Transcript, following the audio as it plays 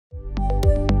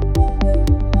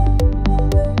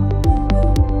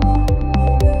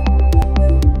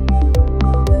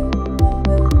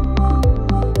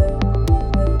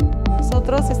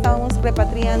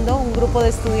grupo de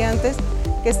estudiantes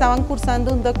que estaban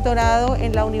cursando un doctorado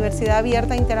en la Universidad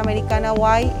Abierta Interamericana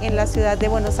UAI en la ciudad de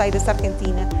Buenos Aires,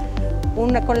 Argentina.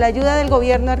 Con la ayuda del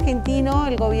gobierno argentino,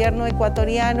 el gobierno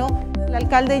ecuatoriano, el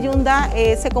alcalde Yunda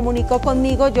se comunicó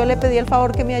conmigo, yo le pedí el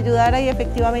favor que me ayudara y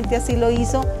efectivamente así lo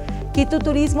hizo. Quito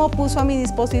Turismo puso a mi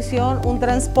disposición un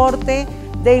transporte.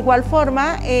 De igual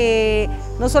forma,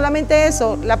 no solamente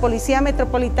eso, la Policía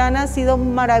Metropolitana ha sido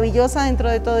maravillosa dentro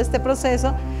de todo este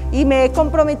proceso y me he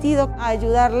comprometido a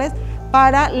ayudarles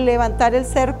para levantar el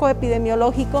cerco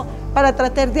epidemiológico, para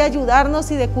tratar de ayudarnos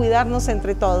y de cuidarnos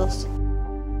entre todos.